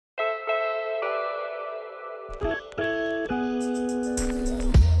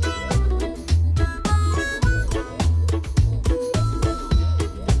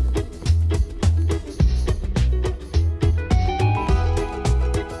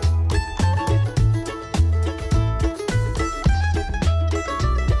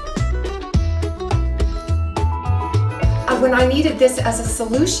When I needed this as a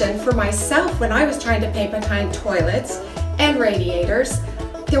solution for myself when I was trying to paint behind toilets and radiators,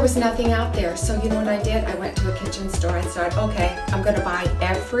 there was nothing out there. So you know what I did? I went to a kitchen store and said, okay, I'm gonna buy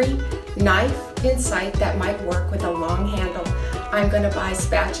every knife in sight that might work with a long handle. I'm gonna buy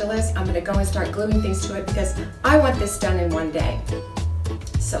spatulas. I'm gonna go and start gluing things to it because I want this done in one day.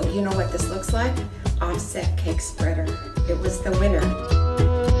 So you know what this looks like? Offset cake spreader. It was the winner.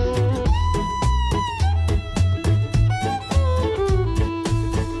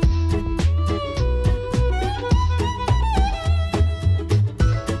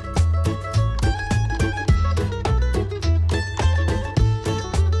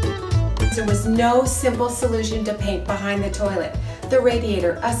 There was no simple solution to paint behind the toilet. The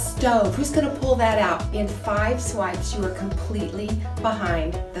radiator, a stove, who's going to pull that out? In 5 swipes, you are completely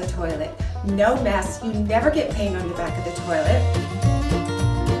behind the toilet. No mess, you never get paint on the back of the toilet.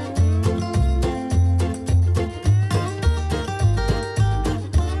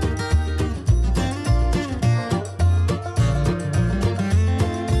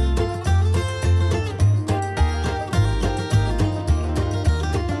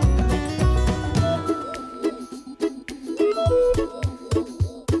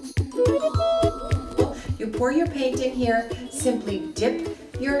 You pour your paint in here, simply dip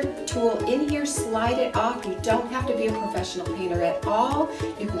your tool in here, slide it off. You don't have to be a professional painter at all.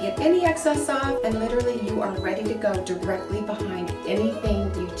 You can get any excess off and literally you are ready to go directly behind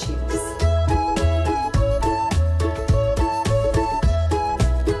anything you choose.